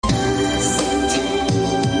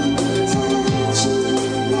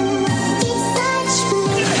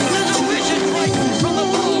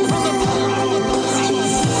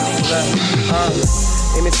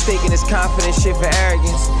mistaking this confident shit for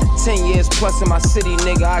arrogance. 10 years plus in my city,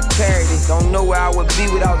 nigga, I carried it. Don't know where I would be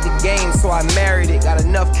without the game, so I married it. Got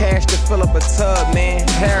enough cash to fill up a tub, man.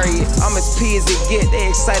 Harry it. I'm as P as it get. They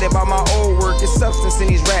excited about my old work. There's substance in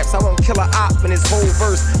these raps. I won't kill a op in this whole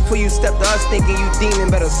verse. Before you step to us thinking you demon,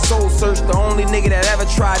 better soul search. The only nigga that ever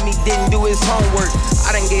tried me didn't do his homework.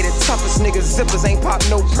 I done gave the toughest niggas zippers, ain't pop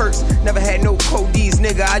no perks. Never had no Codees,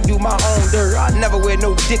 nigga, I do my own dirt. I never wear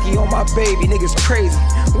no dicky on my baby, niggas crazy.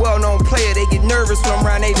 Well-known player, they get nervous when I'm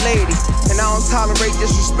around they lady. And I don't tolerate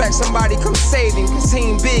disrespect, somebody come save him. Cause he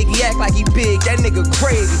ain't big, he act like he big, that nigga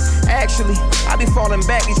crazy. Actually, I be falling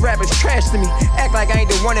back, these rappers trash to me. Act like I ain't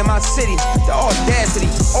the one in my city, the audacity.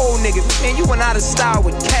 Old nigga, man, you went out of style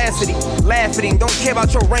with Cassidy. Laugh at him, don't care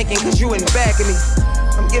about your ranking cause you in back of me.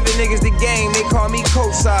 I'm giving niggas the game, they call me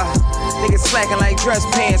Coach-Sy. Niggas slacking like dress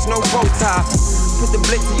pants, no bow tie. Put the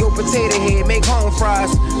blick to your potato head, make home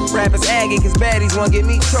fries. Rappers aggy cause baddies wanna get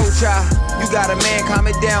me cho-cha. You got a man, calm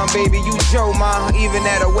it down, baby, you Joe, ma. Even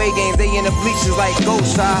at away games, they in the bleachers like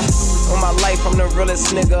Ghost-Eye. On my life, I'm the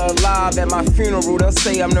realest nigga alive. At my funeral, they'll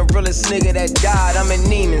say I'm the realest nigga that died. I'm in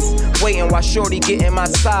Neiman's, waiting while shorty getting my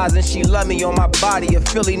size. And she love me on my body, a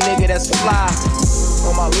Philly nigga that's fly.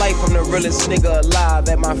 On my life, I'm the realest nigga alive.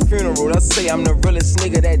 At my funeral, they'll say I'm the realest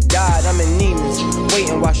nigga that died. I'm in Neiman's,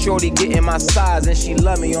 waiting while shorty getting my size. And she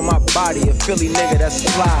love me on my body, a Philly nigga that's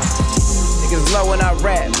fly. Niggas low when I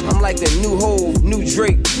rap, I'm like the new Hov, new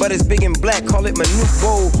Drake, but it's big and black, call it my new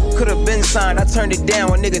gold. Could've been signed, I turned it down,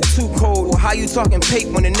 a nigga too cold. Well, how you talking pape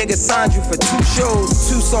when a nigga signed you for 2 shows?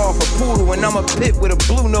 Too soft for poodle and I'm a pit with a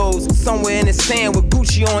blue nose. Somewhere in the sand with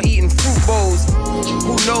Gucci on eating fruit bowls.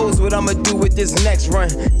 Who knows what I'ma do with this next run?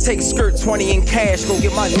 Take skirt 20 in cash, go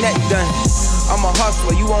get my neck done. I'm a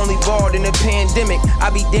hustler, you only balled in the pandemic. I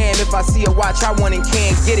be damned if I see a watch I want and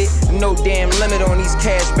can't get it. No damn limit on these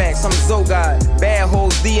cashbacks, I'm Zogod. Bad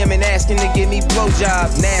hoes DMing asking to give me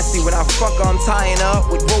blowjobs. Nasty, when I fuck her, I'm tying her up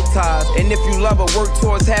with rope ties. And if you love her, work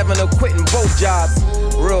towards having her quitting both jobs.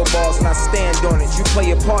 Real boss, and I stand on it. You play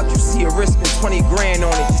your part, you see a risk and 20 grand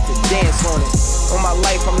on it, just to dance on it. On my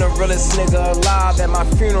life, I'm the realest nigga alive. At my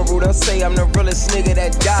funeral, they'll say I'm the realest nigga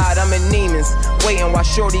that died. I'm in Neiman's, waiting while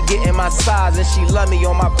shorty getting my size. And she love me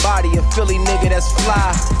on my body, a Philly nigga that's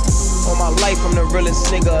fly. On my life, I'm the realest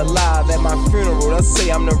nigga alive. At my funeral, they'll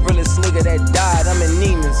say I'm the realest nigga that died. I'm in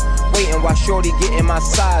Neiman's, waiting while shorty getting my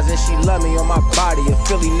size. And she love me on my body, a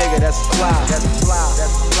Philly nigga that's fly. That's fly,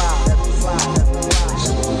 that's fly, that's fly, that's fly.